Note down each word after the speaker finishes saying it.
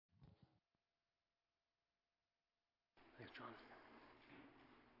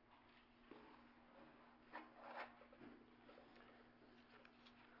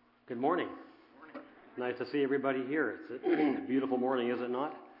Good morning. Nice to see everybody here. It's a beautiful morning, is it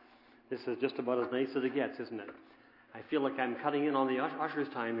not? This is just about as nice as it gets, isn't it? I feel like I'm cutting in on the usher's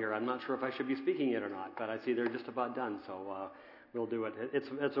time here. I'm not sure if I should be speaking it or not, but I see they're just about done, so we'll do it.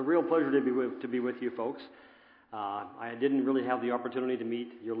 It's a real pleasure to be with you folks. I didn't really have the opportunity to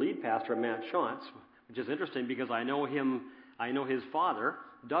meet your lead pastor, Matt Shantz, which is interesting because I know his father,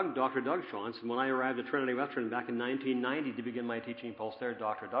 Dr. Doug Shantz, and when I arrived at Trinity Western back in 1990 to begin my teaching post there,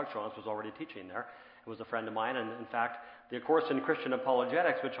 Dr. Doug Shantz was already teaching there. He was a friend of mine, and in fact, the course in Christian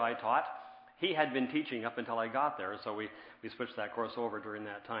Apologetics, which I taught, he had been teaching up until I got there, so we switched that course over during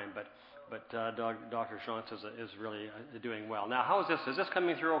that time. But Dr. Shantz is really doing well. Now, how is this? Is this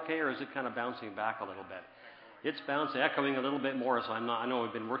coming through okay, or is it kind of bouncing back a little bit? It's bouncing, echoing a little bit more, so I know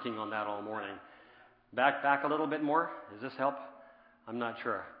we've been working on that all morning. Back a little bit more? Does this help? I'm not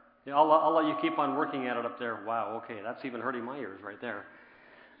sure. Yeah, I'll let you keep on working at it up there. Wow, okay, that's even hurting my ears right there.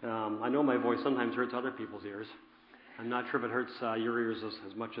 I know my voice sometimes hurts other people's ears. I'm not sure if it hurts your ears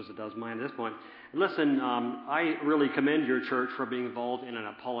as much as it does mine at this point. Listen, I really commend your church for being involved in an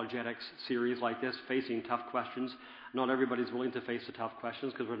apologetics series like this, facing tough questions. Not everybody's willing to face the tough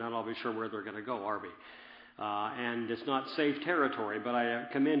questions because we're not always sure where they're going to go, are we? And it's not safe territory, but I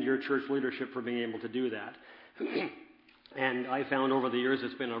commend your church leadership for being able to do that. And I found over the years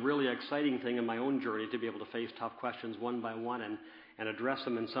it's been a really exciting thing in my own journey to be able to face tough questions one by one and address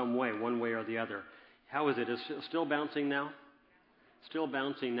them in some way, one way or the other. How is it? Is it still bouncing now? Still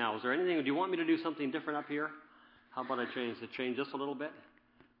bouncing now. Is there anything? Do you want me to do something different up here? How about I change just a little bit?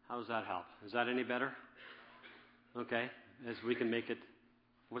 How does that help? Is that any better? Okay. As we can make it.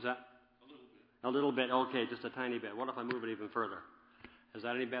 What's that? A little bit. Okay, just a tiny bit. What if I move it even further? Is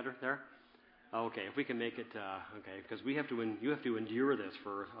that any better there? Okay, if we can make it, okay, because you have to endure this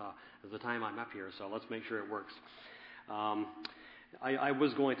for the time I'm up here, so let's make sure it works. I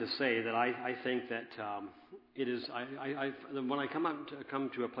was going to say that I think that it is, when I come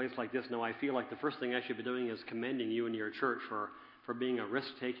to a place like this now, I feel like the first thing I should be doing is commending you and your church for being a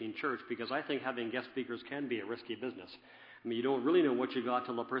risk-taking church, because I think having guest speakers can be a risky business. I mean, you don't really know what you got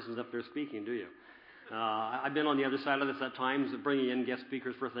till the person's up there speaking, do you? I've been on the other side of this at times, bringing in guest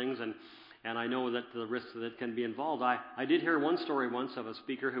speakers for things, and I know that the risks that can be involved. I did hear one story once of a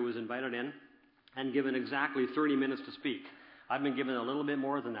speaker who was invited in and given exactly 30 minutes to speak. I've been given a little bit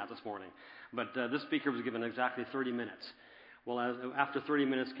more than that this morning, but this speaker was given exactly 30 minutes. Well, after 30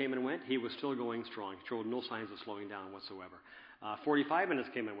 minutes came and went, he was still going strong. He showed no signs of slowing down whatsoever. 45 minutes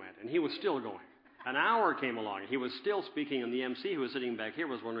came and went, and he was still going. An hour came along, and he was still speaking, and the MC who was sitting back here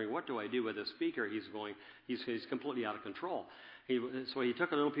was wondering, what do I do with this speaker? He's completely out of control. So he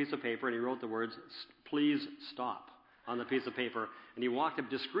took a little piece of paper, and he wrote the words, "Please stop," on the piece of paper, and he walked up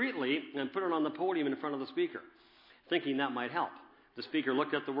discreetly and put it on the podium in front of the speaker, thinking that might help. The speaker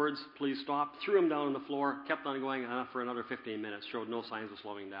looked at the words, "Please stop," threw him down on the floor, kept on going for another 15 minutes, showed no signs of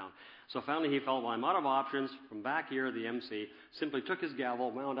slowing down. So finally he felt, well, I'm out of options. From back here, the MC simply took his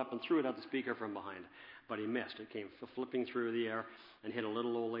gavel, wound up, and threw it at the speaker from behind. But he missed. It came flipping through the air and hit a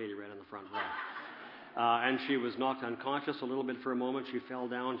little old lady right in the front row. And she was knocked unconscious a little bit for a moment. She fell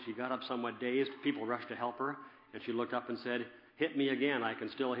down. She got up somewhat dazed. People rushed to help her, and she looked up and said, "Hit me again. I can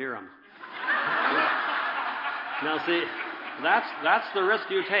still hear him." Now, see, that's the risk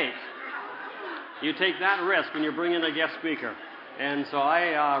you take. You take that risk when you bring in a guest speaker. And so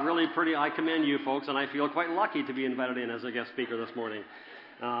I commend you folks, and I feel quite lucky to be invited in as a guest speaker this morning.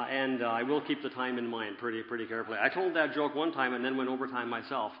 And I will keep the time in mind pretty carefully. I told that joke one time and then went overtime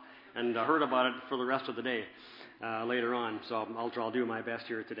myself and heard about it for the rest of the day later on. So I'll do my best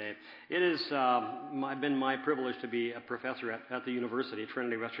here today. It has been my privilege to be a professor at the university,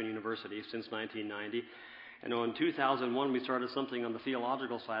 Trinity Western University, since 1990. And in 2001, we started something on the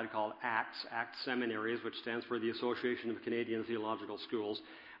theological side called ACTS, ACT Seminaries, which stands for the Association of Canadian Theological Schools,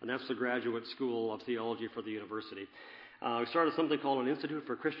 and that's the graduate school of theology for the university. We started something called an Institute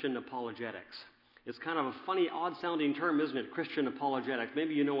for Christian Apologetics. It's kind of a funny, odd-sounding term, isn't it? Christian apologetics.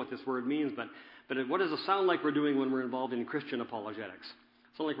 Maybe you know what this word means, but what does it sound like we're doing when we're involved in Christian apologetics?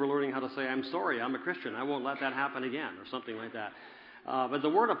 It sounds like we're learning how to say, "I'm sorry, I'm a Christian. I won't let that happen again," or something like that. But the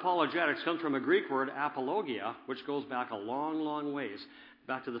word apologetics comes from a Greek word, apologia, which goes back a long, long ways,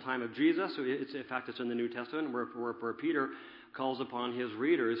 back to the time of Jesus. In fact, it's in the New Testament where Peter calls upon his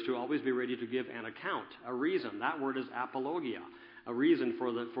readers to always be ready to give an account, a reason. That word is apologia, a reason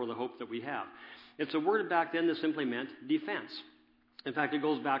for the hope that we have. It's a word back then that simply meant defense. In fact, it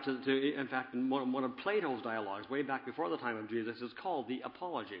goes back to one of Plato's dialogues, way back before the time of Jesus, is called the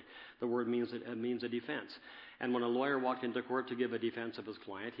apology. The word means a defense. And when a lawyer walked into court to give a defense of his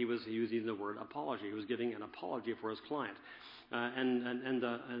client, he was using the word apology. He was giving an apology for his client.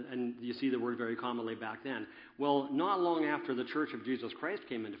 And you see the word very commonly back then. Well, not long after the Church of Jesus Christ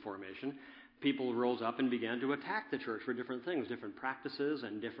came into formation, people rose up and began to attack the church for different things, different practices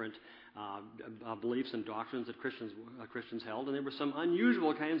and different beliefs and doctrines that Christians held. And there were some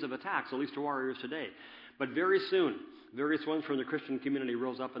unusual kinds of attacks, at least to our ears today. But very soon, various ones from the Christian community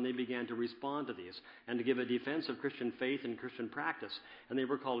rose up and they began to respond to these and to give a defense of Christian faith and Christian practice. And they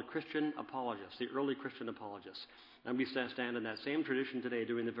were called Christian apologists, the early Christian apologists. And we stand in that same tradition today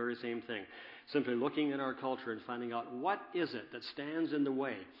doing the very same thing, simply looking at our culture and finding out what is it that stands in the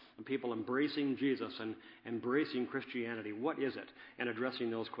way of people embracing Jesus and embracing Christianity. What is it? And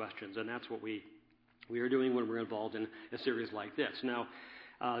addressing those questions. And that's what we are doing when we're involved in a series like this. Now,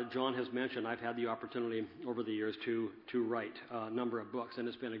 John has mentioned I've had the opportunity over the years to write a number of books, and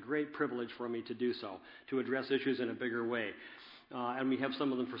it's been a great privilege for me to do so, to address issues in a bigger way. And we have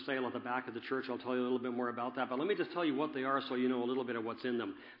some of them for sale at the back of the church. I'll tell you a little bit more about that. But let me just tell you what they are so you know a little bit of what's in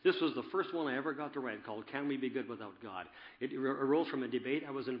them. This was the first one I ever got to write, called Can We Be Good Without God? It arose from a debate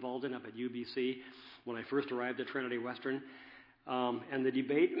I was involved in up at UBC when I first arrived at Trinity Western. And the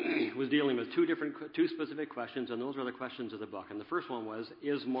debate was dealing with two specific questions, and those are the questions of the book. And the first one was,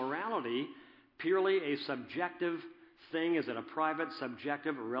 is morality purely a subjective thing? Is it a private,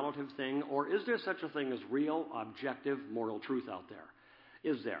 subjective, relative thing? Or is there such a thing as real, objective, moral truth out there?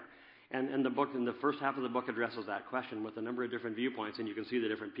 Is there? And the book, in the first half of the book, addresses that question with a number of different viewpoints, and you can see the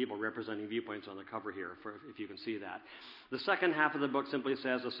different people representing viewpoints on the cover here, if you can see that. The second half of the book simply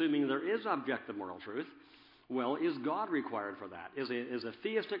says, assuming there is objective moral truth, well, is God required for that? Is a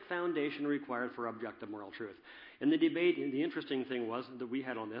theistic foundation required for objective moral truth? In the debate, the interesting thing was that we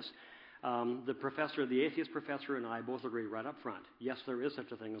had on this, the atheist professor and I both agreed right up front. Yes, there is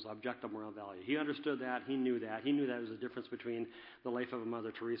such a thing as objective moral value. He understood that. He knew that. He knew that there was a difference between the life of a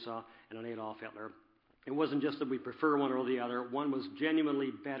Mother Teresa and an Adolf Hitler. It wasn't just that we prefer one or the other. One was genuinely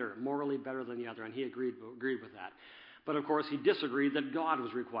better, morally better than the other, and he agreed with that. But, of course, he disagreed that God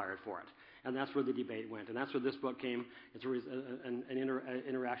was required for it. And that's where the debate went. And that's where this book came. It's an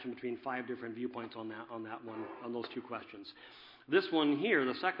interaction between 5 different viewpoints on that one, on those 2 questions. This one here,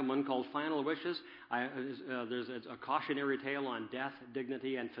 the second one, called Final Wishes, there's a cautionary tale on death,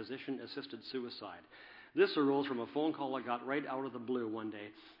 dignity, and physician-assisted suicide. This arose from a phone call I got right out of the blue one day,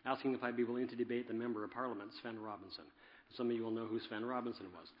 asking if I'd be willing to debate the Member of Parliament, Sven Robinson. Some of you will know who Sven Robinson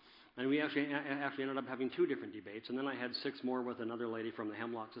was. And we actually ended up having 2 different debates, and then I had 6 more with another lady from the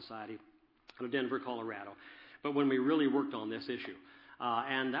Hemlock Society out of Denver, Colorado. But when we really worked on this issue.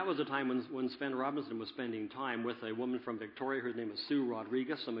 And that was a time when Sven Robinson was spending time with a woman from Victoria. Her name is Sue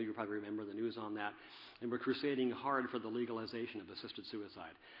Rodriguez. Some of you probably remember the news on that. And we're crusading hard for the legalization of assisted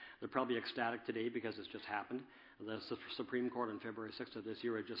suicide. They're probably ecstatic today because it's just happened. The Supreme Court on February 6th of this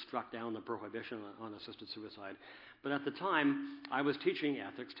year had just struck down the prohibition on assisted suicide. But at the time, I was teaching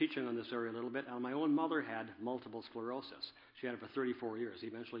ethics, teaching on this area a little bit, and my own mother had multiple sclerosis. She had it for 34 years.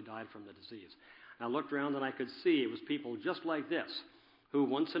 Eventually died from the disease. And I looked around and I could see it was people just like this who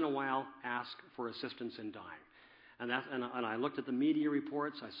once in a while ask for assistance in dying. And I looked at the media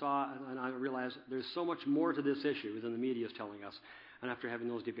reports. I saw, and I realized there's so much more to this issue than the media is telling us. And after having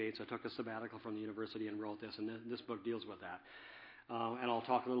those debates, I took a sabbatical from the university and wrote this, and this book deals with that. And I'll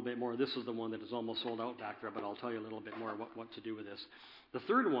talk a little bit more. This is the one that is almost sold out back there, but I'll tell you a little bit more what to do with this. The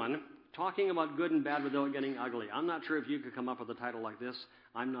third one, talking about good and bad without getting ugly. I'm not sure if you could come up with a title like this.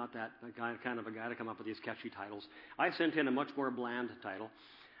 I'm not that kind of a guy to come up with these catchy titles. I sent in a much more bland title,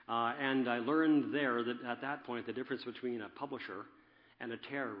 and I learned there that at that point the difference between a publisher and a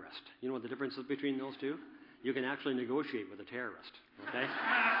terrorist. You know what the difference is between those two? You can actually negotiate with a terrorist, okay?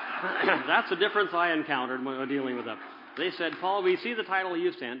 That's the difference I encountered when dealing with them. They said, Paul, we see the title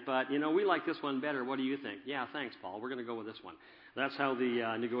you sent, but, we like this one better. What do you think? Yeah, thanks, Paul. We're going to go with this one. That's how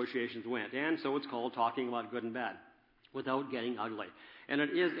the negotiations went. And so it's called Talking About Good and Bad Without Getting Ugly. And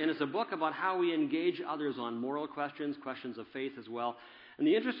it's a book about how we engage others on moral questions, questions of faith as well. And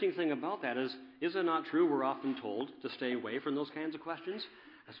the interesting thing about that is it not true we're often told to stay away from those kinds of questions?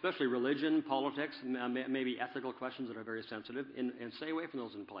 Especially religion, politics, maybe ethical questions that are very sensitive, and stay away from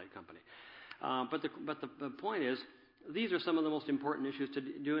those in polite company. But the point is, these are some of the most important issues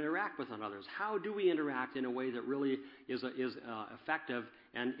to interact with on others. How do we interact in a way that really is effective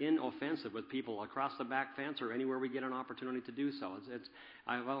and inoffensive with people across the back fence or anywhere we get an opportunity to do so?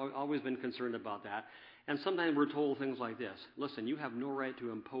 I've always been concerned about that. And sometimes we're told things like this. Listen, you have no right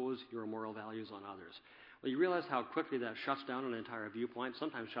to impose your moral values on others. Well, you realize how quickly that shuts down an entire viewpoint,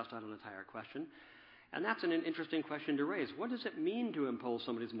 sometimes shuts down an entire question. And that's an interesting question to raise. What does it mean to impose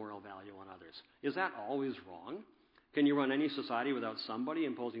somebody's moral value on others? Is that always wrong? Can you run any society without somebody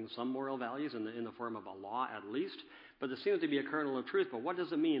imposing some moral values in the form of a law at least? But there seems to be a kernel of truth. But what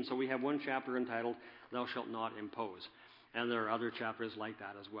does it mean? So we have one chapter entitled, Thou Shalt Not Impose. And there are other chapters like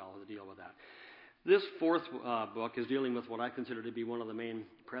that as well that deal with that. This fourth book is dealing with what I consider to be one of the main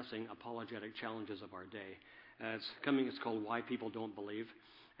pressing apologetic challenges of our day. It's called Why People Don't Believe.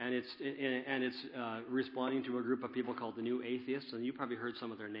 And it's responding to a group of people called the New Atheists. And you probably heard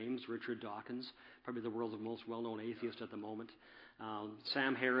some of their names. Richard Dawkins, probably the world's most well-known atheist at the moment.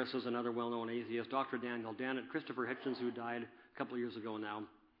 Sam Harris is another well-known atheist. Dr. Daniel Dennett, Christopher Hitchens, who died a couple of years ago now.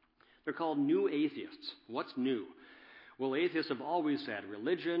 They're called New Atheists. What's new? Well, atheists have always said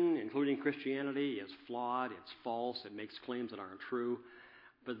religion, including Christianity, is flawed, it's false, it makes claims that aren't true.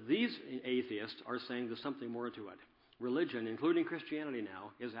 But these atheists are saying there's something more to it. Religion, including Christianity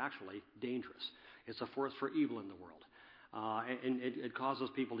now, is actually dangerous. It's a force for evil in the world. And it causes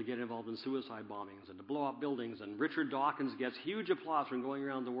people to get involved in suicide bombings and to blow up buildings. And Richard Dawkins gets huge applause from going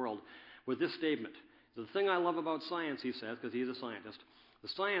around the world with this statement. The thing I love about science, he says, because he's a scientist, the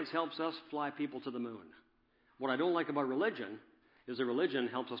science helps us fly people to the moon. What I don't like about religion is that religion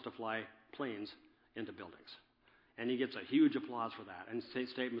helps us to fly planes into buildings. And he gets a huge applause for that. And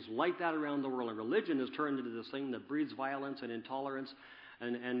statements like that around the world. And religion has turned into this thing that breeds violence and intolerance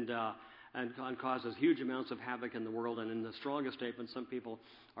and causes huge amounts of havoc in the world. And in the strongest statements, some people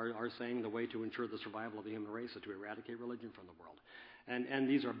are saying the way to ensure the survival of the human race is to eradicate religion from the world. And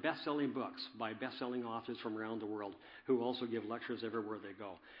these are best-selling books by best-selling authors from around the world who also give lectures everywhere they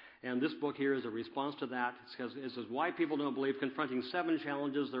go. And this book here is a response to that. It says, Why People Don't Believe, confronting 7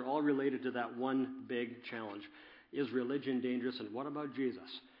 challenges. They're all related to that one big challenge. Is religion dangerous? And what about Jesus?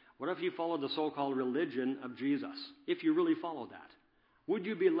 What if you followed the so-called religion of Jesus? If you really followed that, would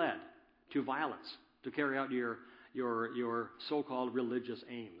you be led to violence to carry out your so-called religious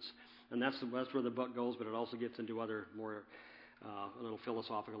aims? And that's where the book goes, but it also gets into other more little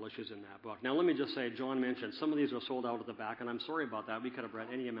philosophical issues in that book. Now, let me just say, John mentioned some of these are sold out at the back, and I'm sorry about that. We could have read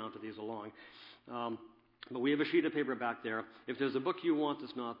any amount of these along. But we have a sheet of paper back there. If there's a book you want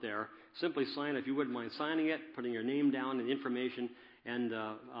that's not there, simply sign it. If you wouldn't mind signing it, putting your name down and information, and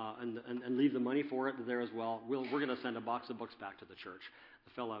leave the money for it there as well. We're going to send a box of books back to the church.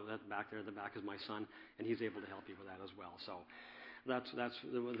 The fellow back there in the back is my son, and he's able to help you with that as well. So that's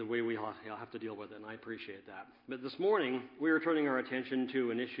the way we have to deal with it, and I appreciate that. But this morning, we are turning our attention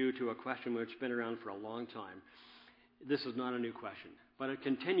to an issue, to a question which has been around for a long time. This is not a new question, but it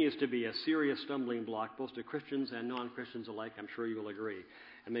continues to be a serious stumbling block both to Christians and non-Christians alike. I'm sure you will agree,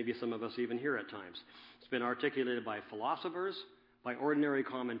 and maybe some of us even here at times. It's been articulated by philosophers, by ordinary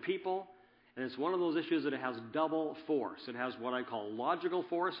common people, and it's one of those issues that it has double force. It has what I call logical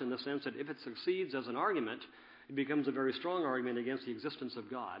force in the sense that if it succeeds as an argument, it becomes a very strong argument against the existence of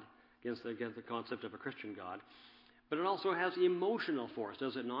God, against the concept of a Christian God. But it also has emotional force,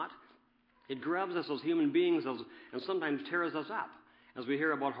 does it not? It grabs us as human beings and sometimes tears us up as we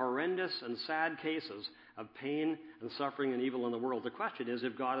hear about horrendous and sad cases of pain and suffering and evil in the world. The question is,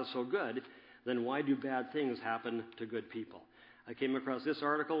 if God is so good, then why do bad things happen to good people? I came across this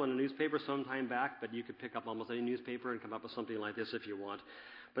article in a newspaper some time back, but you could pick up almost any newspaper and come up with something like this if you want.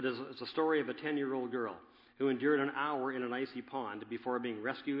 But it's a story of a 10-year-old girl who endured an hour in an icy pond before being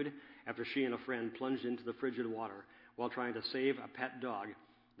rescued after she and a friend plunged into the frigid water while trying to save a pet dog.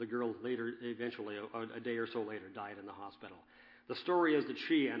 The girl eventually, a day or so later, died in the hospital. The story is that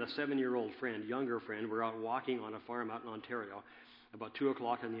she and a 7-year-old friend, younger friend, were out walking on a farm out in Ontario about 2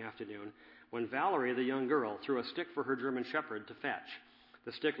 o'clock in the afternoon when Valerie, the young girl, threw a stick for her German Shepherd to fetch.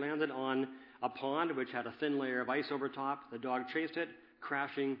 The stick landed on a pond which had a thin layer of ice over top. The dog chased it,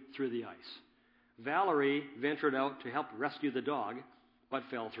 crashing through the ice. Valerie ventured out to help rescue the dog, but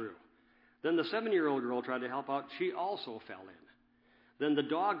fell through. Then the 7-year-old girl tried to help out. She also fell in. Then the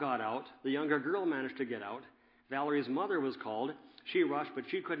dog got out. The younger girl managed to get out. Valerie's mother was called. She rushed, but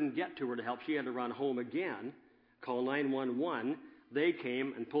she couldn't get to her to help. She had to run home again, call 911. They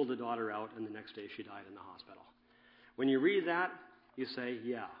came and pulled the daughter out, and the next day she died in the hospital. When you read that, you say,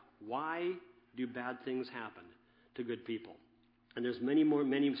 yeah, why do bad things happen to good people? And there's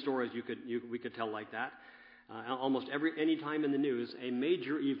many stories we could tell like that. Almost any time in the news, a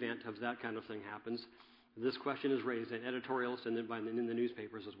major event of that kind of thing happens. This question is raised in editorials and in the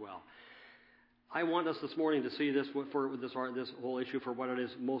newspapers as well. I want us this morning to see this whole issue for what it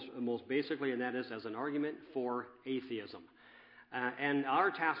is most basically, and that is as an argument for atheism. And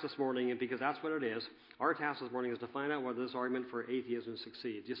our task this morning, because that's what it is, our task this morning is to find out whether this argument for atheism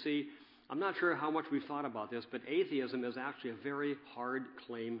succeeds. You see, I'm not sure how much we've thought about this, but atheism is actually a very hard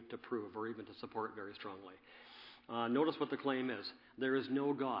claim to prove or even to support very strongly. Notice what the claim is. There is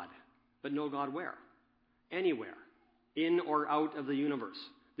no God. But no God where? Anywhere. in or out of the universe.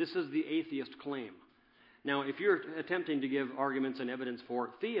 This is the atheist claim. Now, if you're attempting to give arguments and evidence for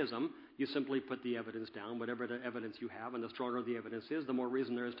theism, you simply put the evidence down, whatever the evidence you have, and the stronger the evidence is, the more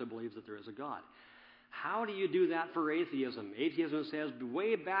reason there is to believe that there is a God. How do you do that for atheism? Atheism says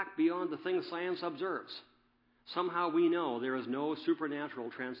way back beyond the things science observes. Somehow we know there is no supernatural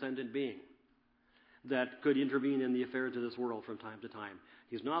transcendent being that could intervene in the affairs of this world from time to time.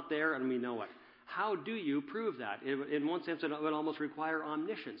 He's not there, and we know it. How do you prove that? In one sense, it would almost require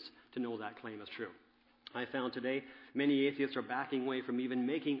omniscience to know that claim is true. I found today many atheists are backing away from even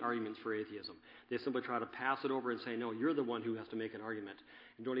making arguments for atheism. They simply try to pass it over and say, no, you're the one who has to make an argument,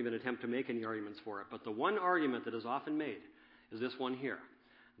 and don't even attempt to make any arguments for it. But the one argument that is often made is this one here,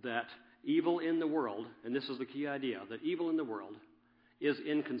 that evil in the world, and this is the key idea, that evil in the world is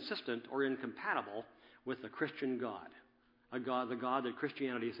inconsistent or incompatible with the Christian God, the God that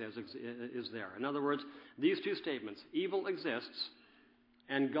Christianity says is there. In other words, these two statements, evil exists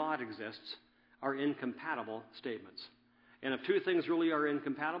and God exists, are incompatible statements. And if two things really are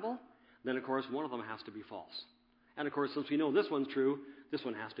incompatible, then of course one of them has to be false. And of course, since we know this one's true, this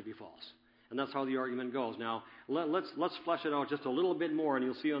one has to be false. And that's how the argument goes. Now, let's flesh it out just a little bit more, and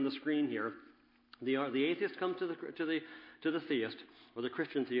you'll see on the screen here, the atheist comes to the theist, or the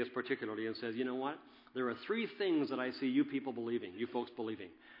Christian theist particularly, and says, you know what? There are three things that I see you people believing, you folks believing.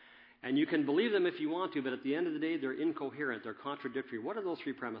 And you can believe them if you want to, but at the end of the day, they're incoherent, they're contradictory. What are those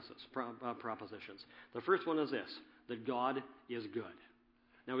three propositions? The first one is this, that God is good.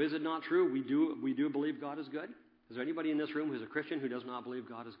 Now, is it not true? We do believe God is good? Is there anybody in this room who's a Christian who does not believe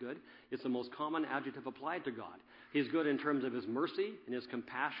God is good? It's the most common adjective applied to God. He's good in terms of his mercy and his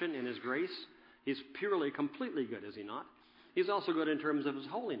compassion and his grace. He's purely, completely good, is he not? He's also good in terms of his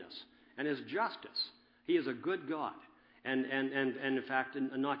holiness and his justice. He is a good God. And in fact,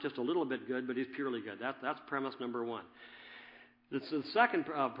 not just a little bit good, but he's purely good. That's premise number one. The second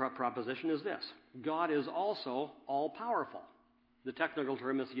proposition is this. God is also all-powerful. The technical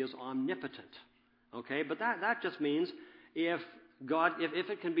term is he is omnipotent. Okay? But that just means if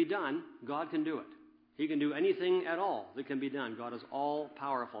it can be done, God can do it. He can do anything at all that can be done. God is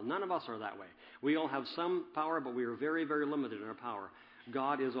all-powerful. None of us are that way. We all have some power, but we are very, very limited in our power.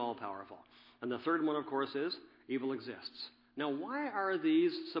 God is all-powerful. And the third one, of course, is evil exists. Now, why are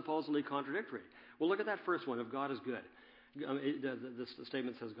these supposedly contradictory? Well, look at that first one, if God is good. The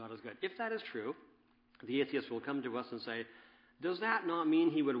statement says God is good. If that is true, the atheist will come to us and say, does that not mean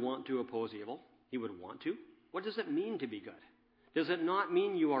he would want to oppose evil? He would want to? What does it mean to be good? Does it not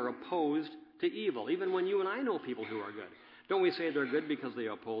mean you are opposed to evil, even when you and I know people who are good? Don't we say they're good because they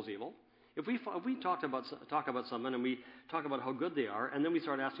oppose evil? If we talk about someone and we talk about how good they are, and then we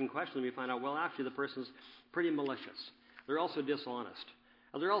start asking questions and we find out, well, actually the person's pretty malicious. They're also dishonest.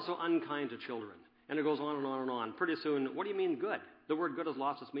 They're also unkind to children. And it goes on and on and on. Pretty soon, what do you mean good? The word good has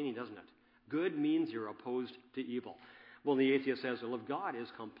lost its meaning, doesn't it? Good means you're opposed to evil. Well, the atheist says, well, if God is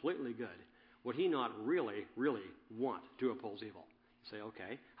completely good, would he not really, really want to oppose evil? You say,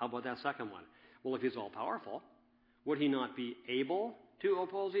 okay, how about that second one? Well, if he's all-powerful, would he not be able to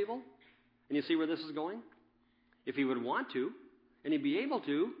oppose evil? And you see where this is going? If he would want to, and he'd be able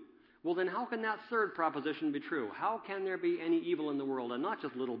to, well, then how can that third proposition be true? How can there be any evil in the world, and not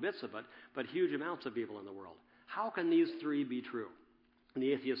just little bits of it, but huge amounts of evil in the world? How can these three be true? And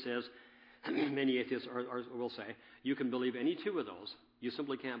the atheist says, many atheists will say, you can believe any two of those. You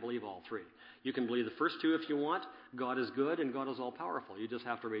simply can't believe all three. You can believe the first two if you want. God is good and God is all-powerful. You just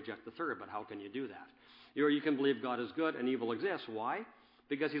have to reject the third, but how can you do that? Or you can believe God is good and evil exists. Why?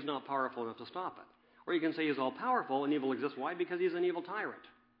 Because he's not powerful enough to stop it. Or you can say he's all-powerful and evil exists. Why? Because he's an evil tyrant.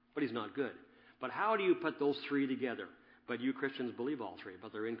 But he's not good. But how do you put those three together? But you Christians believe all three,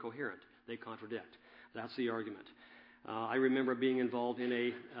 but they're incoherent. They contradict. That's the argument. I remember being involved in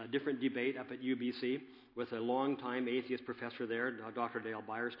a different debate up at UBC with a long-time atheist professor there, Dr. Dale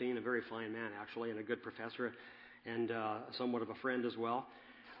Beyerstein, a very fine man, actually, and a good professor, and somewhat of a friend as well.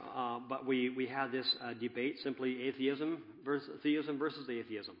 But we had this debate, simply theism versus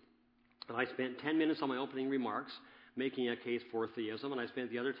atheism. And I spent 10 minutes on my opening remarks making a case for theism, and I spent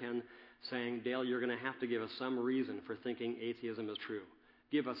the other 10 saying, Dale, you're going to have to give us some reason for thinking atheism is true.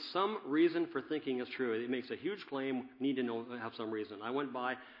 Give us some reason for thinking it's true. It makes a huge claim. Need to have some reason. I went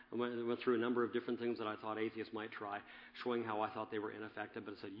through a number of different things that I thought atheists might try, showing how I thought they were ineffective.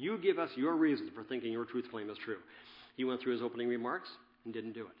 But I said, you give us your reason for thinking your truth claim is true. He went through his opening remarks and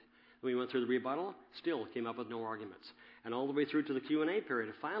didn't do it. When we went through the rebuttal, still came up with no arguments. And all the way through to the Q&A period,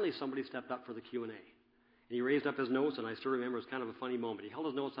 and finally somebody stepped up for the Q&A. And he raised up his notes, and I still remember it was kind of a funny moment. He held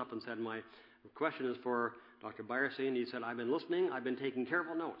his notes up and said, my question is for Dr. Beyerstein. He said, I've been listening. I've been taking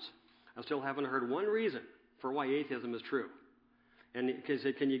careful notes. I still haven't heard one reason for why atheism is true. And he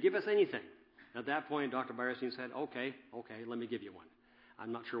said, can you give us anything? At that point, Dr. Bierstein said, okay, let me give you one.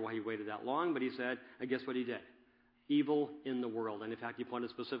 I'm not sure why he waited that long, but he said, and guess what he did? Evil in the world. And in fact, he pointed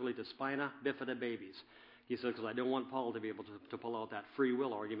specifically to spina bifida babies. He said, because I don't want Paul to be able to pull out that free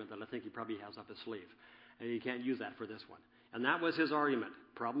will argument that I think he probably has up his sleeve. And he can't use that for this one. And that was his argument,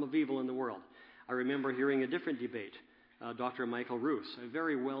 problem of evil in the world. I remember hearing a different debate. Dr. Michael Roos, a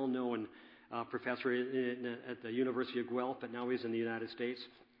very well-known professor at the University of Guelph, but now he's in the United States.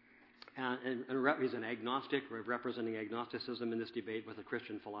 And he's an agnostic, representing agnosticism in this debate with a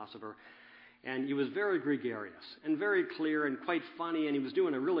Christian philosopher. And he was very gregarious and very clear and quite funny, and he was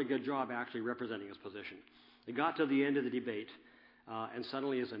doing a really good job actually representing his position. He got to the end of the debate, and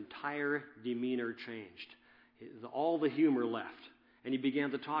suddenly his entire demeanor changed. All the humor left. And he began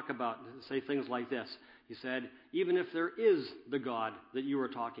to talk about, say things like this. He said, even if there is the God that you are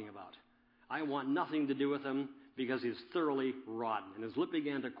talking about, I want nothing to do with him because he's thoroughly rotten. And his lip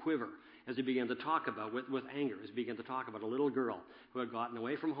began to quiver as he began to talk about, with anger, as he began to talk about a little girl who had gotten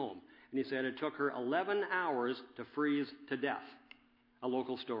away from home. And he said it took her 11 hours to freeze to death. A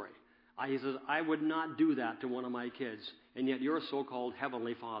local story. He says, I would not do that to one of my kids, and yet your so-called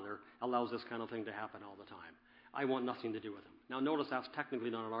Heavenly Father allows this kind of thing to happen all the time. I want nothing to do with him. Now notice that's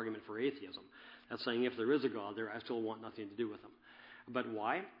technically not an argument for atheism. That's saying if there is a God there, I still want nothing to do with him. But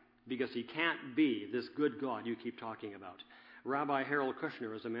why? Because he can't be this good God you keep talking about. Rabbi Harold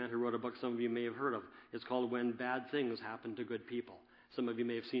Kushner is a man who wrote a book some of you may have heard of. It's called When Bad Things Happen to Good People. Some of you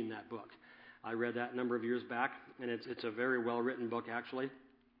may have seen that book. I read that a number of years back, and it's a very well-written book, actually.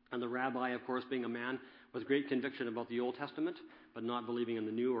 And the rabbi, of course, being a man with great conviction about the Old Testament, but not believing in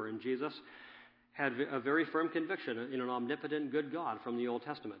the New or in Jesus, had a very firm conviction in an omnipotent good God from the Old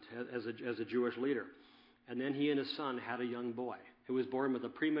Testament as a Jewish leader. And then he and his son had a young boy who was born with a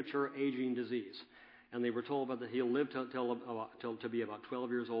premature aging disease. And they were told that he'll live to be about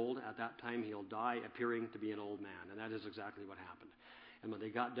 12 years old. At that time, he'll die appearing to be an old man. And that is exactly what happened. And when they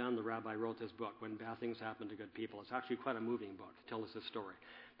got done, the rabbi wrote this book, When Bad Things Happen to Good People. It's actually quite a moving book. It tells us this story.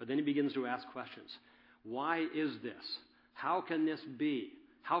 But then he begins to ask questions. Why is this? How can this be?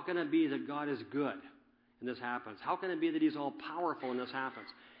 How can it be that God is good and this happens? How can it be that he's all-powerful and this happens?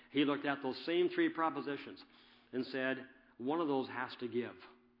 He looked at those same three propositions and said, one of those has to give.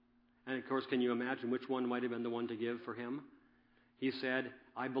 And, of course, can you imagine which one might have been the one to give for him? He said,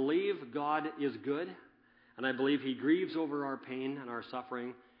 I believe God is good, and I believe he grieves over our pain and our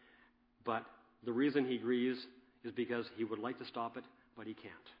suffering, but the reason he grieves is because he would like to stop it, but he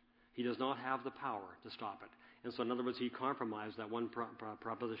can't. He does not have the power to stop it. And so, in other words, he compromised that one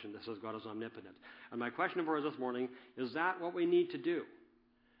proposition that says God is omnipotent. And my question for us this morning, is that what we need to do?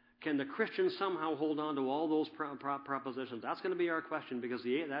 Can the Christian somehow hold on to all those propositions? That's going to be our question, because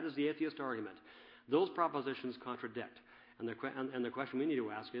that is the atheist argument. Those propositions contradict. And the question we need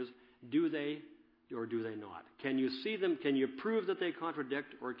to ask is, do they or do they not? Can you see them? Can you prove that they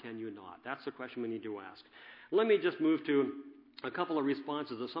contradict, or can you not? That's the question we need to ask. Let me just move to a couple of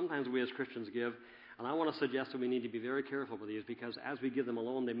responses that sometimes we as Christians give. And I want to suggest that we need to be very careful with these, because as we give them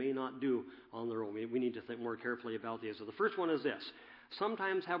alone, they may not do on their own. We need to think more carefully about these. So the first one is this.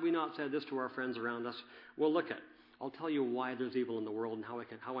 Sometimes have we not said this to our friends around us? Well, look I'll tell you why there's evil in the world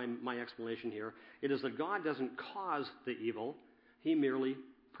and my explanation here. It is that God doesn't cause the evil. He merely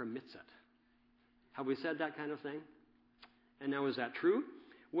permits it. Have we said that kind of thing? And now, is that true?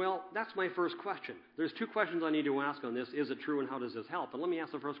 Well, that's my first question. There's two questions I need to ask on this. Is it true, and how does this help? But let me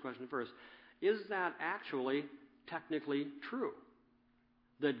ask the first question first. Is that actually technically true?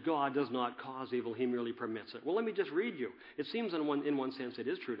 That God does not cause evil, he merely permits it. Well, let me just read you. It seems in one sense it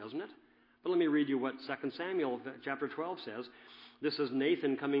is true, doesn't it? But let me read you what 2 Samuel chapter 12 says. This is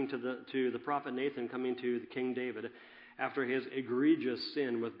Nathan coming to the prophet Nathan coming to the King David after his egregious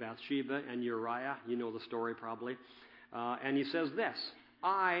sin with Bathsheba and Uriah. You know the story probably. And he says this,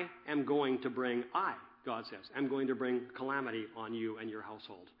 God says, I'm going to bring calamity on you and your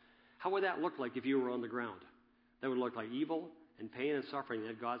household. How would that look like if you were on the ground? That would look like evil and pain and suffering,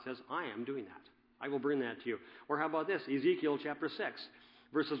 that God says, I am doing that. I will bring that to you. Or how about this? Ezekiel chapter 6,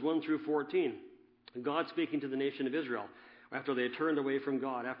 verses 1 through 14. God speaking to the nation of Israel after they had turned away from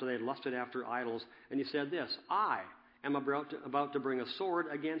God, after they had lusted after idols. And he said this, I am about to bring a sword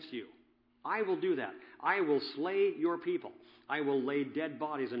against you. I will do that. I will slay your people. I will lay dead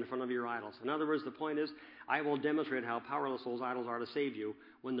bodies in front of your idols. In other words, the point is, I will demonstrate how powerless those idols are to save you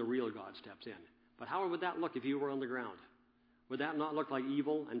when the real God steps in. But how would that look if you were on the ground? Would that not look like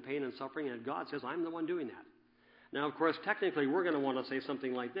evil and pain and suffering? And God says, I'm the one doing that. Now, of course, technically, we're going to want to say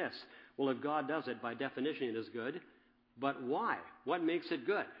something like this. Well, if God does it, by definition, it is good. But why? What makes it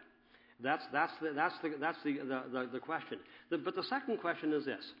good? That's the question. But the second question is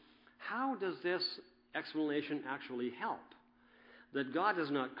this: how does this explanation actually help? That God does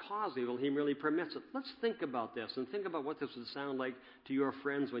not cause evil, He merely permits it. Let's think about this and think about what this would sound like to your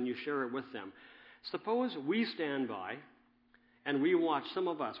friends when you share it with them. Suppose we stand by and we watch, some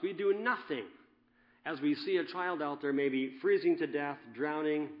of us, we do nothing as we see a child out there maybe freezing to death,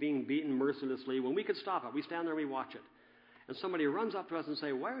 drowning, being beaten mercilessly. When we could stop it, we stand there and we watch it. And somebody runs up to us and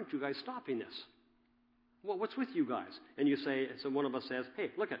say, "Why aren't you guys stopping this? Well, what's with you guys?" And you say, so one of us says,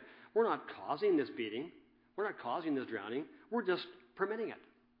 "Hey, look it, we're not causing this beating. We're not causing this drowning. We're just permitting it."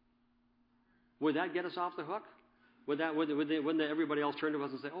 Would that get us off the hook? Wouldn't everybody else turn to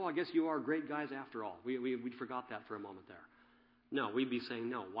us and say, "Oh, I guess you are great guys after all"? We forgot that for a moment there. No, we'd be saying,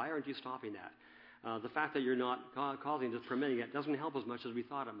 "No, why aren't you stopping that?" The fact that you're not causing, just permitting it, doesn't help as much as we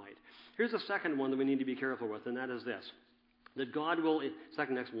thought it might. Here's the second one that we need to be careful with, and that is this: that God will,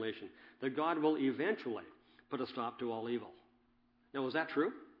 second explanation, that God will eventually put a stop to all evil. Now, is that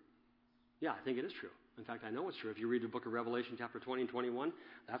true? Yeah, I think it is true. In fact, I know it's true. If you read the book of Revelation, chapter 20 and 21,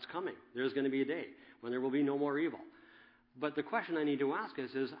 that's coming. There's going to be a day when there will be no more evil. But the question I need to ask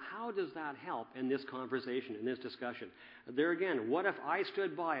is how does that help in this conversation, in this discussion? There again, what if I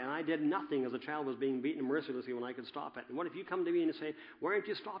stood by and I did nothing as a child was being beaten mercilessly when I could stop it? And what if you come to me and say, "Why aren't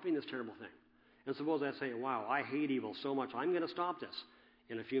you stopping this terrible thing?" And suppose I say, "Wow, I hate evil so much, I'm going to stop this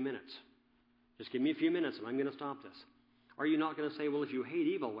in a few minutes. Just give me a few minutes and I'm going to stop this." Are you not going to say, "Well, if you hate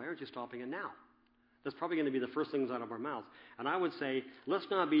evil, why aren't you stopping it now?" That's probably going to be the first things out of our mouth. And I would say, let's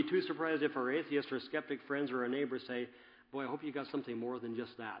not be too surprised if our atheist or skeptic friends or our neighbors say, "Boy, I hope you got something more than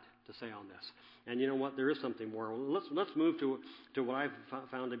just that to say on this." And you know what? There is something more. Let's move to what I've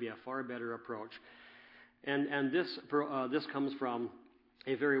found to be a far better approach. And this comes from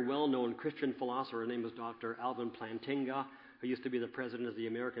a very well-known Christian philosopher. His name is Dr. Alvin Plantinga, who used to be the president of the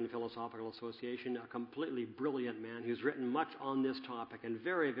American Philosophical Association, a completely brilliant man who's written much on this topic and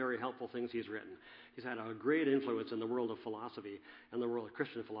very, very helpful things he's written. He's had a great influence in the world of philosophy and the world of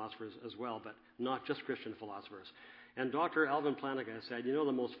Christian philosophers as well, but not just Christian philosophers. And Dr. Alvin Plantinga said,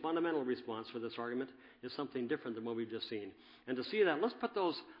 the most fundamental response for this argument is something different than what we've just seen. And to see that, let's put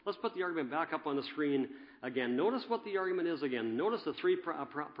the argument back up on the screen again. Notice what the argument is again. Notice the three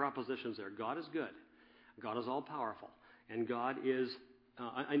propositions there. God is good. God is all-powerful. And God is,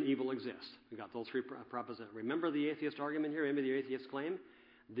 and evil exists. We've got those three propositions. Remember the atheist argument here? Remember the atheist claim?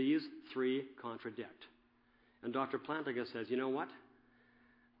 These three contradict. And Dr. Plantinga says, you know what?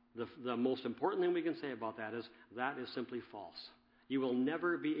 The most important thing we can say about that is simply false. You will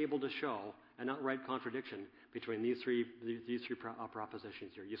never be able to show an outright contradiction between these three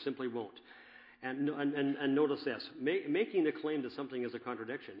propositions here. You simply won't. And notice this. Making the claim that something is a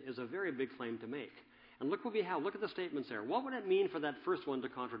contradiction is a very big claim to make. And look what we have. Look at the statements there. What would it mean for that first one to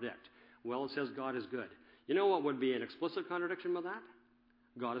contradict? Well, it says God is good. You know what would be an explicit contradiction with that?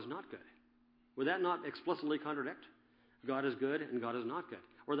 God is not good. Would that not explicitly contradict? God is good and God is not good.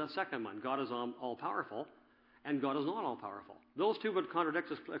 Or that second one, God is all-powerful and God is not all-powerful. Those two would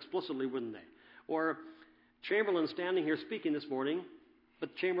contradict explicitly, wouldn't they? Or Chamberlain standing here speaking this morning,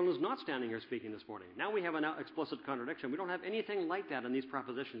 but Chamberlain is not standing here speaking this morning. Now we have an explicit contradiction. We don't have anything like that in these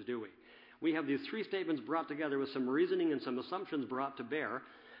propositions, do we? We have these three statements brought together with some reasoning and some assumptions brought to bear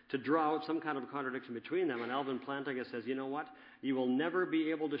to draw out some kind of a contradiction between them. And Alvin Plantinga says, you know what? You will never be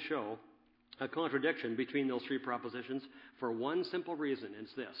able to show a contradiction between those three propositions for one simple reason.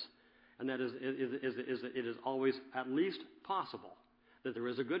 It's this. And that is it is always at least possible that there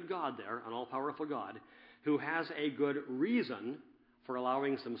is a good God there, an all-powerful God, who has a good reason for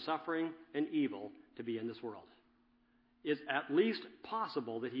allowing some suffering and evil to be in this world. It's at least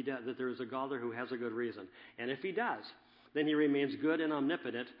possible that that there is a God there who has a good reason. And if he does, then he remains good and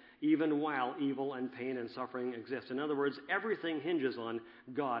omnipotent even while evil and pain and suffering exist. In other words, everything hinges on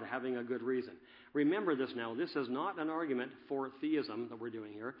God having a good reason. Remember this now. This is not an argument for theism that we're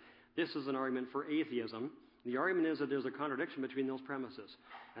doing here. This is an argument for atheism. The argument is that there's a contradiction between those premises.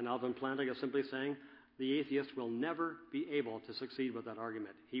 And Alvin Plantinga is simply saying the atheist will never be able to succeed with that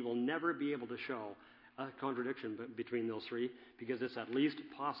argument. He will never be able to show a contradiction between those three because it's at least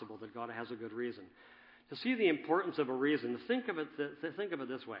possible that God has a good reason. To see the importance of a reason, think of it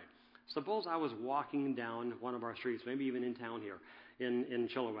this way. Suppose I was walking down one of our streets, maybe even in town here, in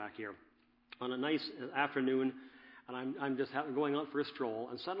Chilliwack here, on a nice afternoon, and I'm just going out for a stroll,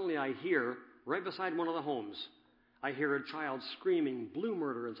 and suddenly I hear, right beside one of the homes, I hear a child screaming blue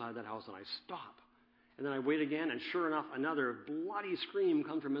murder inside that house, and I stop. And then I wait again, and sure enough, another bloody scream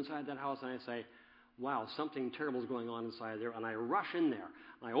comes from inside that house, and I say, wow, something terrible is going on inside there. And I rush in there.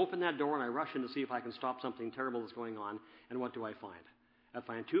 I open that door and I rush in to see if I can stop something terrible that's going on. And what do I find? I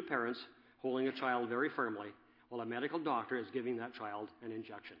find two parents holding a child very firmly while a medical doctor is giving that child an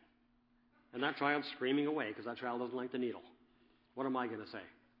injection. And that child's screaming away because that child doesn't like the needle. What am I going to say?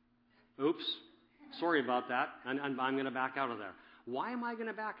 Oops, sorry about that, and I'm going to back out of there. Why am I going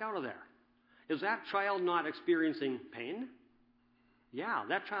to back out of there? Is that child not experiencing pain? Yeah,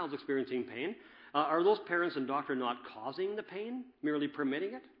 that child's experiencing pain. Are those parents and doctor not causing the pain, merely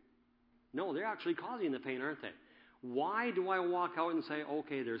permitting it? No, they're actually causing the pain, aren't they? Why do I walk out and say,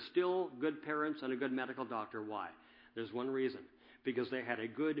 okay, there's still good parents and a good medical doctor? Why? There's one reason. Because they had a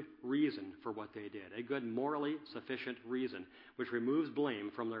good reason for what they did, a good morally sufficient reason, which removes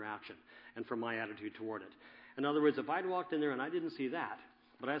blame from their action and from my attitude toward it. In other words, if I'd walked in there and I didn't see that,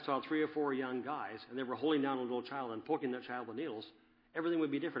 but I saw 3 or 4 young guys and they were holding down a little child and poking that child with needles, everything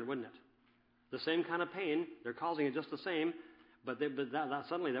would be different, wouldn't it? The same kind of pain, they're causing it just the same, but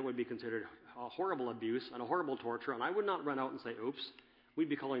suddenly that would be considered a horrible abuse and a horrible torture, and I would not run out and say, oops. We'd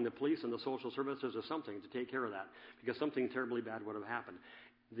be calling the police and the social services or something to take care of that because something terribly bad would have happened.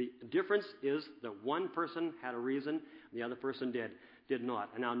 The difference is that one person had a reason, the other person did not.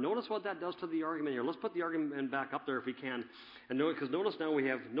 And now notice what that does to the argument here. Let's put the argument back up there if we can. And because notice now we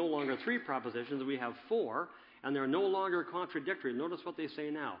have no longer 3 propositions, we have 4, and they're no longer contradictory. Notice what they say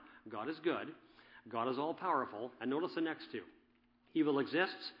now. God is good, God is all-powerful, and notice the next 2. Evil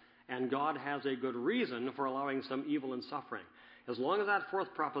exists, and God has a good reason for allowing some evil and suffering. As long as that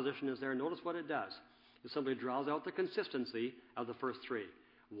 4th proposition is there, notice what it does. It simply draws out the consistency of the first 3.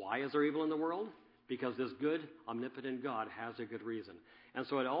 Why is there evil in the world? Because this good, omnipotent God has a good reason. And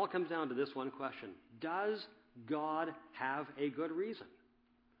so it all comes down to this one question. Does God have a good reason?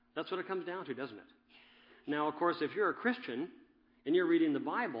 That's what it comes down to, doesn't it? Now, of course, if you're a Christian and you're reading the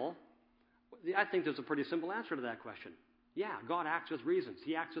Bible, I think there's a pretty simple answer to that question. Yeah, God acts with reasons.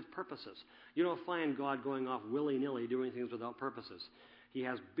 He acts with purposes. You don't find God going off willy-nilly doing things without purposes. He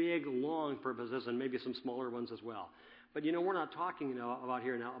has big, long purposes and maybe some smaller ones as well. But we're not talking about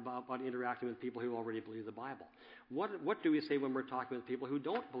here now about interacting with people who already believe the Bible. What do we say when we're talking with people who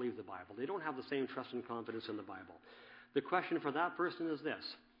don't believe the Bible? They don't have the same trust and confidence in the Bible. The question for that person is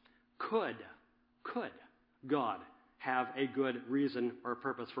this. Could God have a good reason or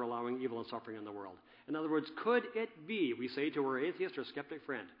purpose for allowing evil and suffering in the world? In other words, could it be, we say to our atheist or skeptic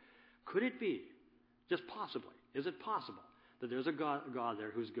friend, could it be, just possibly, is it possible that there's a God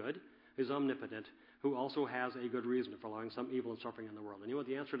there who's good, who's omnipotent, who also has a good reason for allowing some evil and suffering in the world? And you know what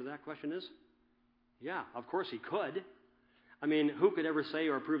the answer to that question is? Yeah, of course he could. I mean, who could ever say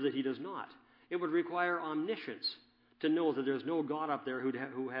or prove that he does not? It would require omniscience to know that there's no God up there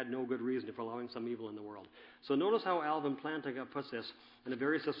who had no good reason for allowing some evil in the world. So notice how Alvin Plantinga puts this in a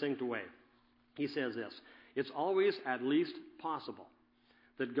very succinct way. He says this, it's always at least possible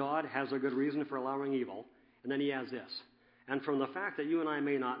that God has a good reason for allowing evil, and then he adds this, and from the fact that you and I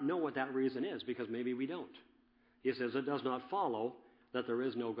may not know what that reason is, because maybe we don't, he says it does not follow that there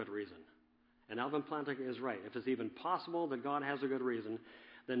is no good reason. And Alvin Plantinga is right. If it's even possible that God has a good reason,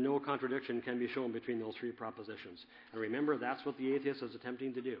 then no contradiction can be shown between those 3 propositions. And remember, that's what the atheist is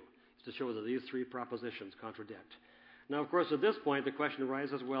attempting to do, is to show that these 3 propositions contradict. Now, of course, at this point, the question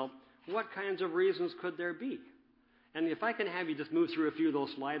arises, well, what kinds of reasons could there be? And if I can have you just move through a few of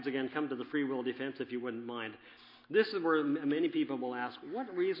those slides again, come to the free will defense if you wouldn't mind. This is where many people will ask,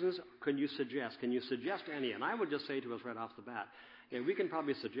 what reasons can you suggest? Can you suggest any? And I would just say to us right off the bat, we can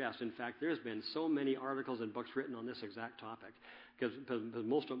probably suggest, in fact, there's been so many articles and books written on this exact topic, because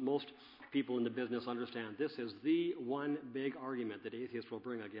most people in the business understand this is the one big argument that atheists will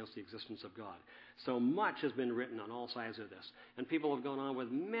bring against the existence of God. So much has been written on all sides of this, and people have gone on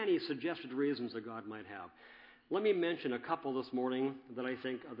with many suggested reasons that God might have. Let me mention a couple this morning that I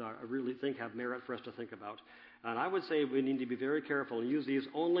really think have merit for us to think about. And I would say we need to be very careful and use these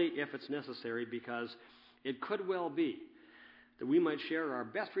only if it's necessary, because it could well be that we might share our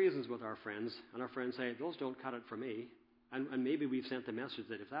best reasons with our friends, and our friends say, those don't cut it for me. And maybe we've sent the message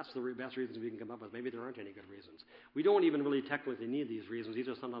that if that's the best reasons we can come up with, maybe there aren't any good reasons. We don't even really technically need these reasons. These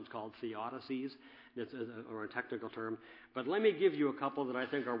are sometimes called theodicies, or a technical term. But let me give you a couple that I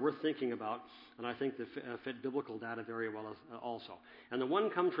think are worth thinking about, and I think that fit biblical data very well also. And the one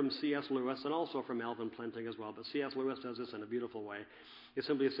comes from C.S. Lewis and also from Alvin Plantinga as well. But C.S. Lewis does this in a beautiful way. It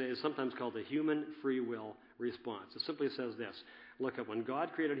simply says, sometimes called the human free will response. It simply says this. Look, at when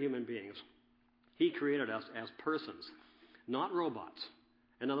God created human beings, he created us as persons, not robots.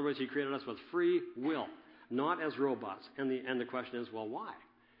 In other words, he created us with free will, not as robots. And the question is, well, why?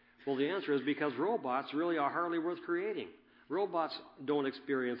 Well, the answer is because robots really are hardly worth creating. Robots don't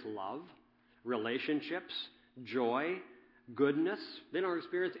experience love, relationships, joy, goodness. They don't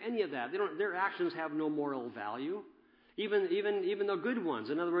experience any of that. Their actions have no moral value. Even the good ones.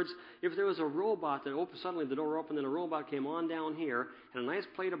 In other words, if there was a robot that suddenly the door opened and a robot came on down here and a nice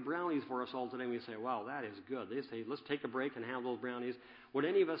plate of brownies for us all today, and we say, wow, that is good. They say, let's take a break and have those brownies. Would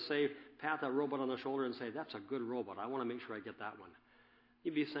any of us say, pat that robot on the shoulder and say, that's a good robot. I want to make sure I get that one.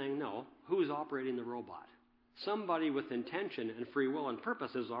 You'd be saying, no. Who's operating the robot? Somebody with intention and free will and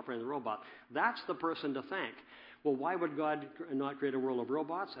purpose is operating the robot. That's the person to thank. Well, why would God not create a world of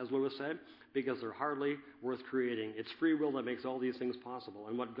robots, as Lewis said? Because they're hardly worth creating. It's free will that makes all these things possible.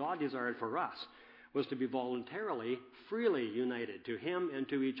 And what God desired for us was to be voluntarily, freely united to Him and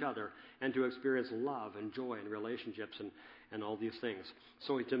to each other, and to experience love and joy and relationships and all these things.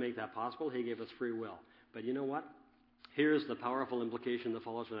 So to make that possible, He gave us free will. But you know what? Here's the powerful implication that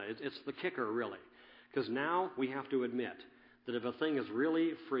follows from that. It's the kicker, really. Because now we have to admit that if a thing is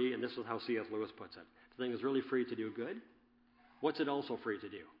really free, and this is how C.S. Lewis puts it, if a thing is really free to do good, what's it also free to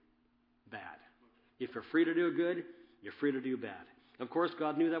do? Bad. If you're free to do good, you're free to do bad. Of course,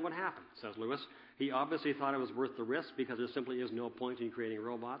 God knew that would happen, says Lewis. He obviously thought it was worth the risk because there simply is no point in creating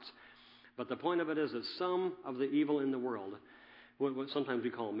robots. But the point of it is that some of the evil in the world, what sometimes we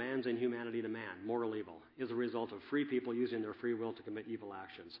call man's inhumanity to man, moral evil, is a result of free people using their free will to commit evil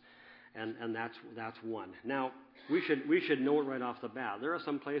actions. And that's one. Now, we should know it right off the bat. There are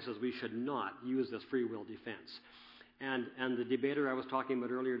some places we should not use this free will defense. And the debater I was talking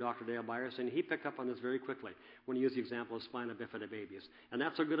about earlier, Dr. Dale Byerson, he picked up on this very quickly when he used the example of spina bifida babies. And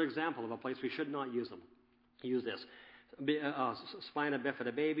that's a good example of a place we should not use them. Use this. Spina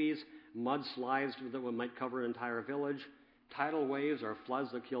bifida babies, mudslides that might cover an entire village, tidal waves or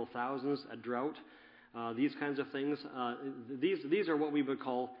floods that kill thousands, a drought, these kinds of things. These are what we would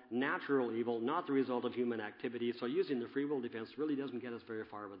call natural evil, not the result of human activity. So using the free will defense really doesn't get us very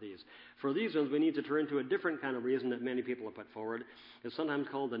far with these. For these ones, we need to turn to a different kind of reason that many people have put forward. It's sometimes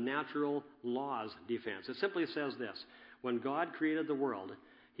called the natural laws defense. It simply says this: when God created the world,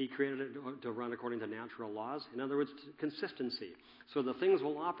 He created it to run according to natural laws. In other words, consistency. So the things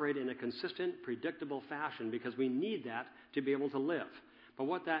will operate in a consistent, predictable fashion because we need that to be able to live. But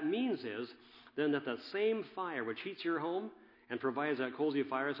what that means is then that the same fire which heats your home and provides that cozy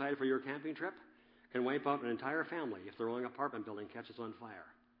fireside for your camping trip can wipe out an entire family if the wrong apartment building catches on fire.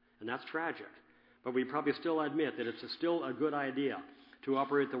 And that's tragic. But we probably still admit that it's still a good idea to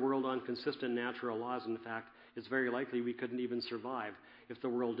operate the world on consistent natural laws. In fact, it's very likely we couldn't even survive if the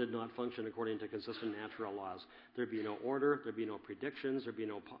world did not function according to consistent natural laws. There'd be no order, there'd be no predictions, there'd be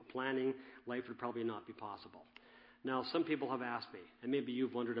no planning. Life would probably not be possible. Now, some people have asked me, and maybe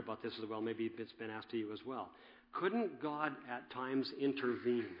you've wondered about this as well, maybe it's been asked to you as well. Couldn't God at times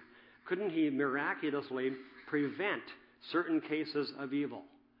intervene? Couldn't He miraculously prevent certain cases of evil?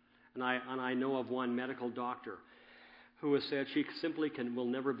 And I know of one medical doctor who has said she simply will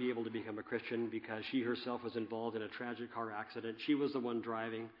never be able to become a Christian because she herself was involved in a tragic car accident. She was the one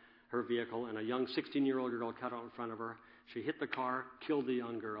driving her vehicle, and a young 16-year-old girl cut out in front of her. She hit the car, killed the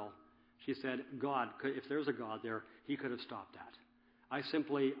young girl. She said, God, if there's a God there, He could have stopped that. I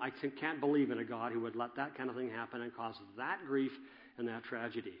can't believe in a God who would let that kind of thing happen and cause that grief and that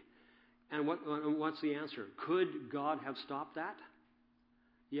tragedy. And what's the answer? Could God have stopped that?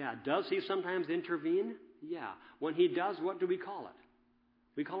 Yeah. Does He sometimes intervene? Yeah. When He does, what do we call it?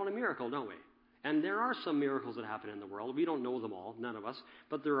 We call it a miracle, don't we? And there are some miracles that happen in the world. We don't know them all, none of us,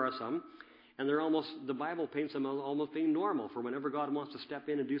 but there are some. And the Bible paints them as almost being normal for whenever God wants to step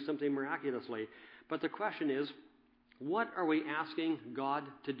in and do something miraculously. But the question is, what are we asking God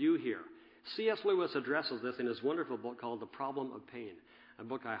to do here? C.S. Lewis addresses this in his wonderful book called The Problem of Pain, a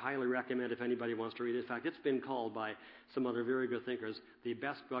book I highly recommend if anybody wants to read it. In fact, it's been called by some other very good thinkers the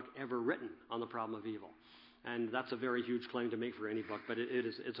best book ever written on the problem of evil. And that's a very huge claim to make for any book, but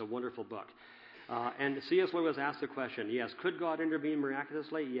it's a wonderful book. And C.S. Lewis asked the question, yes, could God intervene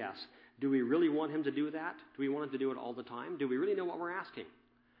miraculously? Yes. Do we really want Him to do that? Do we want Him to do it all the time? Do we really know what we're asking?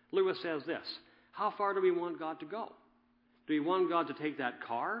 Lewis says this: how far do we want God to go? Do we want God to take that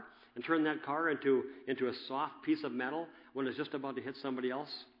car and turn that car into a soft piece of metal when it's just about to hit somebody else?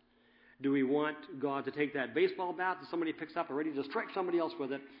 Do we want God to take that baseball bat that somebody picks up and ready to strike somebody else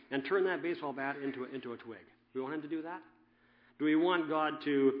with it and turn that baseball bat into a twig? Do we want Him to do that? Do we want God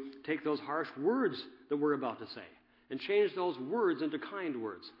to take those harsh words that we're about to say and change those words into kind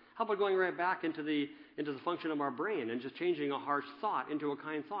words? How about going right back into the function of our brain and just changing a harsh thought into a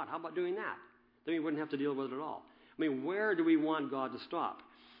kind thought? How about doing that? Then we wouldn't have to deal with it at all. I mean, where do we want God to stop?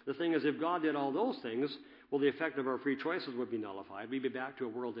 The thing is, if God did all those things, well, the effect of our free choices would be nullified. We'd be back to a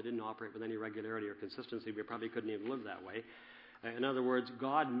world that didn't operate with any regularity or consistency. We probably couldn't even live that way. In other words,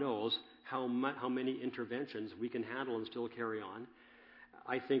 God knows how many interventions we can handle and still carry on.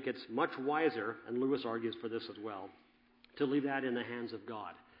 I think it's much wiser, and Lewis argues for this as well, to leave that in the hands of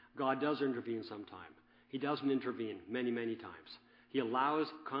God. God does intervene sometime. He doesn't intervene many, many times. He allows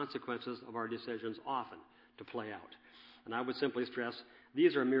consequences of our decisions often to play out. And I would simply stress,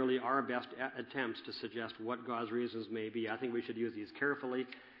 these are merely our best attempts to suggest what God's reasons may be. I think we should use these carefully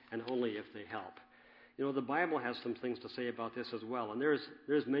and only if they help. You know, the Bible has some things to say about this as well, and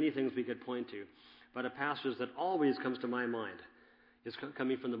there's many things we could point to. But a passage that always comes to my mind is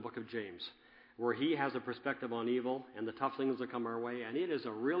coming from the book of James, where he has a perspective on evil and the tough things that come our way, and it is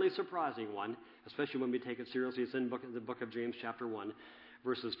a really surprising one, especially when we take it seriously. It's in the book of James, chapter 1,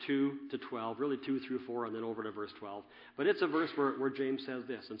 verses 2 to 12, really 2 through 4, and then over to verse 12. But it's a verse where James says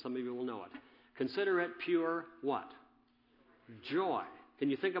this, and some of you will know it. Consider it pure what? Joy. Can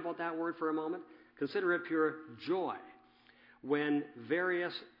you think about that word for a moment? Consider it pure joy when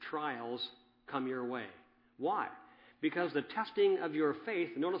various trials come your way. Why? Because the testing of your faith,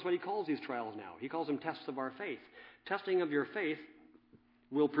 notice what he calls these trials now. He calls them tests of our faith. Testing of your faith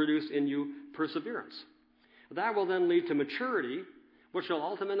will produce in you perseverance. That will then lead to maturity, which will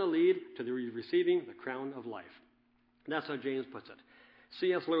ultimately lead to the receiving the crown of life. That's how James puts it.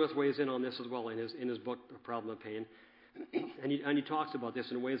 C.S. Lewis weighs in on this as well in his book, A Problem of Pain. And he talks about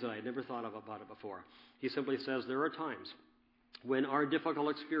this in ways that I had never thought about it before. He simply says, there are times when our difficult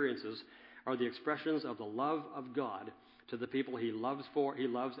experiences are the expressions of the love of God to the people he loves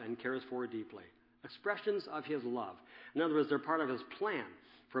and cares for deeply. Expressions of his love. In other words, they're part of his plan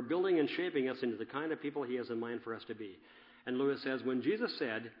for building and shaping us into the kind of people he has in mind for us to be. And Lewis says, when Jesus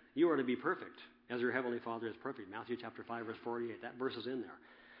said, you are to be perfect, as your heavenly Father is perfect, Matthew chapter 5, verse 48, that verse is in there.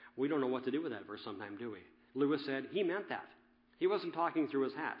 We don't know what to do with that verse sometime, do we? Lewis said he meant that. He wasn't talking through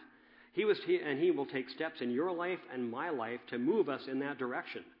his hat. He will take steps in your life and my life to move us in that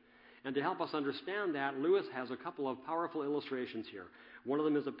direction. And to help us understand that, Lewis has a couple of powerful illustrations here. One of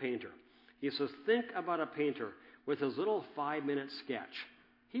them is a painter. He says, think about a painter with his little 5-minute sketch.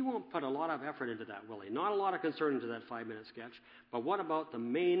 He won't put a lot of effort into that, will he? Not a lot of concern into that 5-minute sketch. But what about the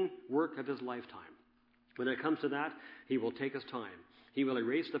main work of his lifetime? When it comes to that, he will take his time. He will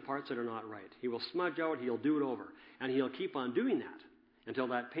erase the parts that are not right. He will smudge out, he'll do it over. And he'll keep on doing that until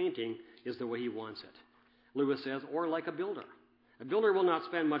that painting is the way he wants it. Lewis says, or like a builder. A builder will not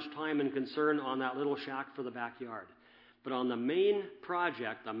spend much time and concern on that little shack for the backyard. But on the main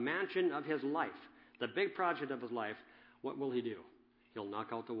project, the mansion of his life, the big project of his life, what will he do? He'll knock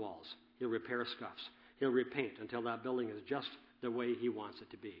out the walls. He'll repair scuffs. He'll repaint until that building is just the way he wants it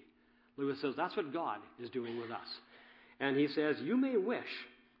to be. Lewis says that's what God is doing with us. And he says, you may wish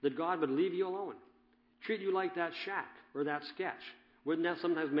that God would leave you alone, treat you like that shack or that sketch. Wouldn't that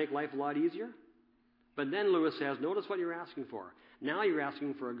sometimes make life a lot easier? But then Lewis says, notice what you're asking for. Now you're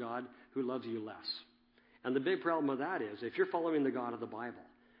asking for a God who loves you less. And the big problem with that is, if you're following the God of the Bible,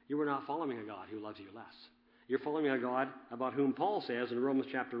 you are not following a God who loves you less. You're following a God about whom Paul says in Romans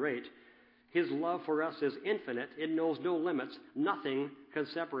chapter 8, his love for us is infinite. It knows no limits. Nothing can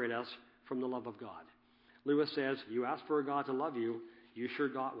separate us from the love of God. Lewis says, you ask for a God to love you, you sure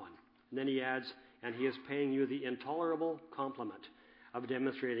got one. And then he adds, and he is paying you the intolerable compliment of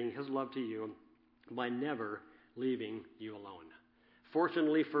demonstrating his love to you by never leaving you alone.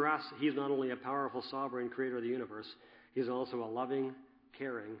 Fortunately for us, he's not only a powerful sovereign creator of the universe, he's also a loving,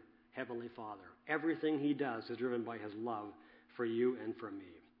 caring Heavenly Father. Everything he does is driven by his love for you and for me.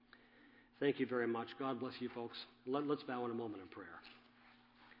 Thank you very much. God bless you folks. Let's bow in a moment of prayer.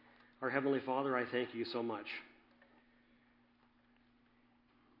 Our Heavenly Father, I thank you so much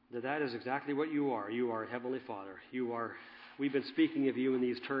that is exactly what you are. You are Heavenly Father. We've been speaking of you in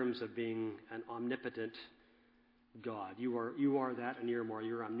these terms of being an omnipotent God. You are that and you're more.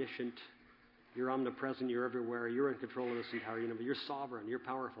 You're omniscient. You're omnipresent. You're everywhere. You're in control of this entire universe. You're sovereign. You're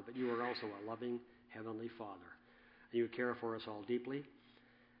powerful. But you are also a loving Heavenly Father. And you care for us all deeply.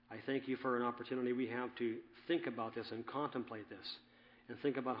 I thank you for an opportunity we have to think about this and contemplate this and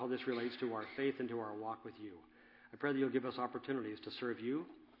think about how this relates to our faith and to our walk with you. I pray that you'll give us opportunities to serve you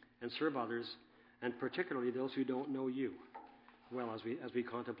and serve others, and particularly those who don't know you, well, as we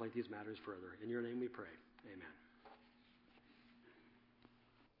contemplate these matters further. In your name we pray. Amen.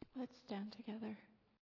 Let's stand together.